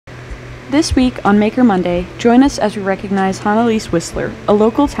This week on Maker Monday, join us as we recognize Hanalies Wissler, a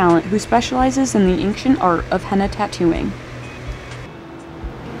local talent who specializes in the ancient art of henna tattooing.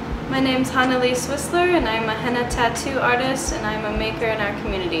 My name's Hanalies Wissler and I'm a henna tattoo artist and I'm a maker in our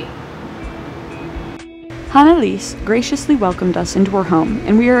community. Hanalies graciously welcomed us into her home,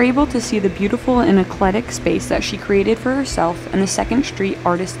 and we are able to see the beautiful and eclectic space that she created for herself in the 2nd Street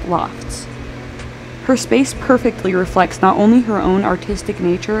Artist Lofts. Her space perfectly reflects not only her own artistic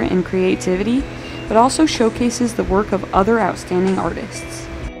nature and creativity, but also showcases the work of other outstanding artists.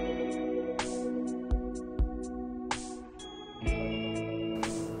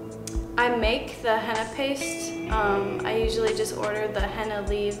 I make the henna paste. I usually just order the henna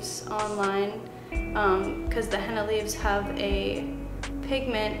leaves online because the henna leaves have a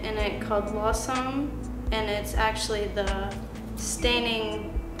pigment in it called lawsome, and it's actually the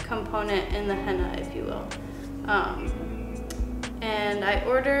staining component in the henna, if you will. And I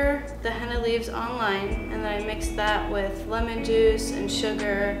order the henna leaves online, and then I mix that with lemon juice and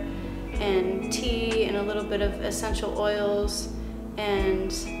sugar and tea and a little bit of essential oils.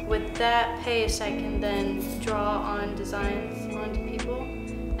 And with that paste, I can then draw on designs onto people.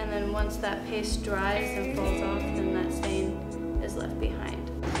 And then once that paste dries and falls off, then that stain is left behind.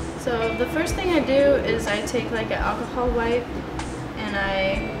 So the first thing I do is I take like an alcohol wipe and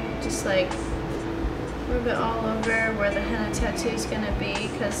I just like rub it all over where the henna tattoo is gonna be,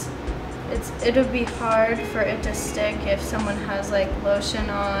 because it'll be hard for it to stick if someone has like lotion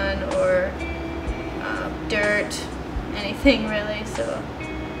on or dirt, anything really. So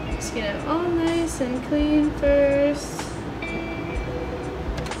just get it all nice and clean first, and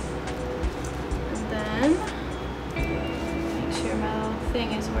then make sure my little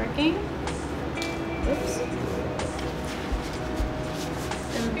thing is working. Oops.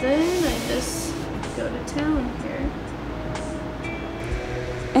 And then I just go to town here.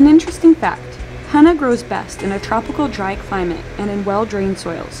 An interesting fact: henna grows best in a tropical dry climate and in well-drained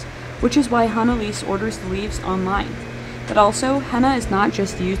soils, which is why Hanalies orders the leaves online. But also, henna is not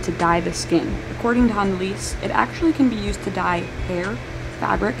just used to dye the skin. According to Hanalies, it actually can be used to dye hair,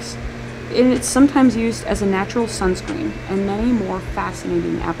 fabrics, and it's sometimes used as a natural sunscreen, and many more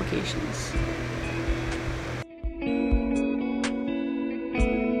fascinating applications.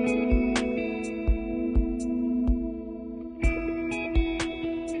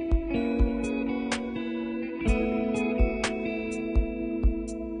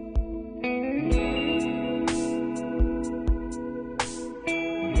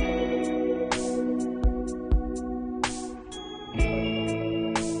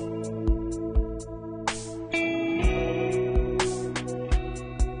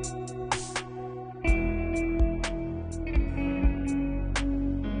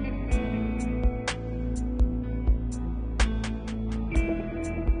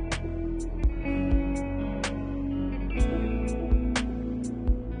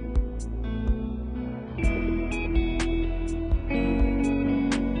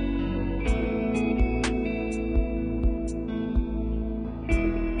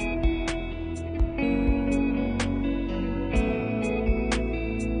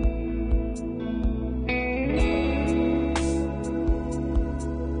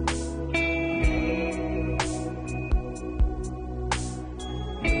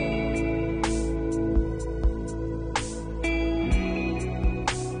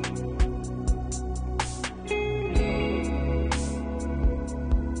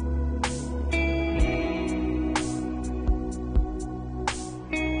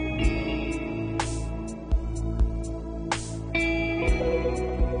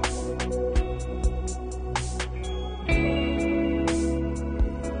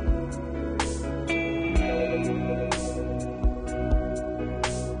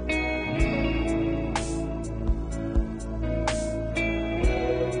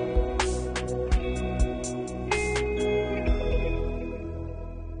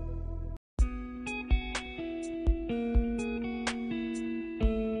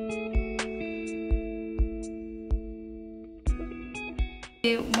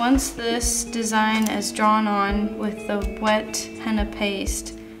 Once this design is drawn on with the wet henna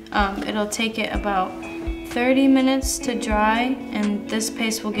paste, it'll take it about 30 minutes to dry, and this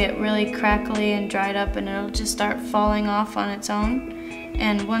paste will get really crackly and dried up, and it'll just start falling off on its own.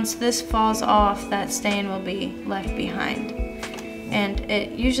 And once this falls off, that stain will be left behind. And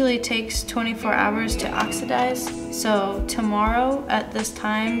it usually takes 24 hours to oxidize, so tomorrow at this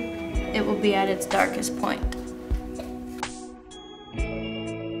time it will be at its darkest point.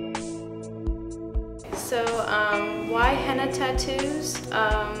 So why henna tattoos?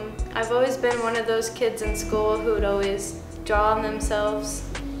 I've always been one of those kids in school who would always draw on themselves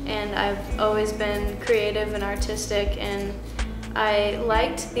and I've always been creative and artistic, and I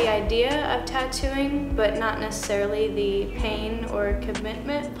liked the idea of tattooing, but not necessarily the pain or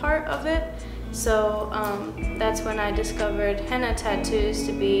commitment part of it. So that's when I discovered henna tattoos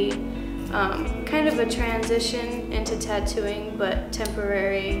to be kind of a transition into tattooing, but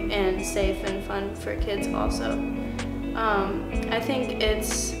temporary and safe and fun for kids also. I think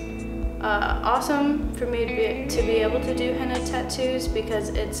it's awesome for me to be able to do henna tattoos because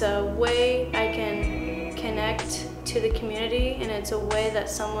it's a way I can connect to the community, and it's a way that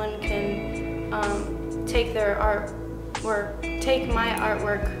someone can take their take my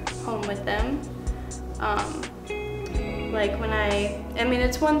artwork home with them. Like when I mean,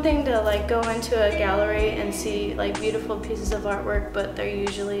 it's one thing to like go into a gallery and see like beautiful pieces of artwork, but they're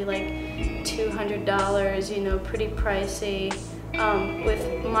usually like $200, you know, pretty pricey.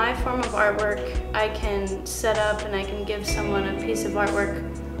 With my form of artwork, I can set up and I can give someone a piece of artwork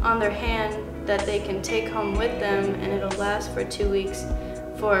on their hand that they can take home with them, and it'll last for 2 weeks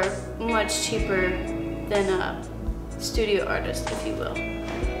for much cheaper than a studio artist, if you will.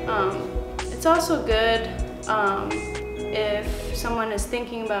 It's also good if someone is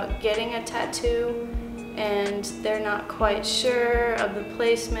thinking about getting a tattoo and they're not quite sure of the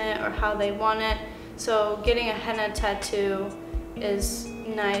placement or how they want it. So getting a henna tattoo is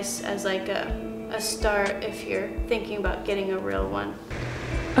nice as like a start if you're thinking about getting a real one.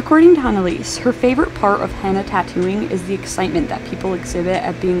 According to Hanalies, her favorite part of henna tattooing is the excitement that people exhibit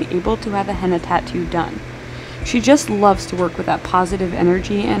at being able to have a henna tattoo done. She just loves to work with that positive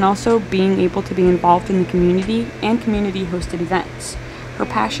energy and also being able to be involved in the community and community-hosted events. Her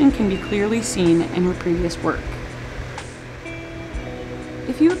passion can be clearly seen in her previous work.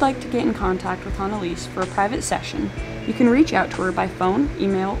 If you would like to get in contact with Hanalies for a private session, you can reach out to her by phone,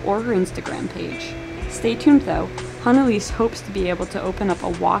 email, or her Instagram page. Stay tuned though, Hanalies hopes to be able to open up a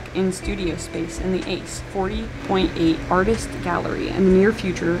walk-in studio space in the ACE 40.8 Artist Gallery in the near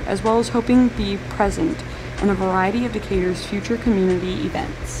future, as well as hoping to be present in a variety of Decatur's future community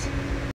events.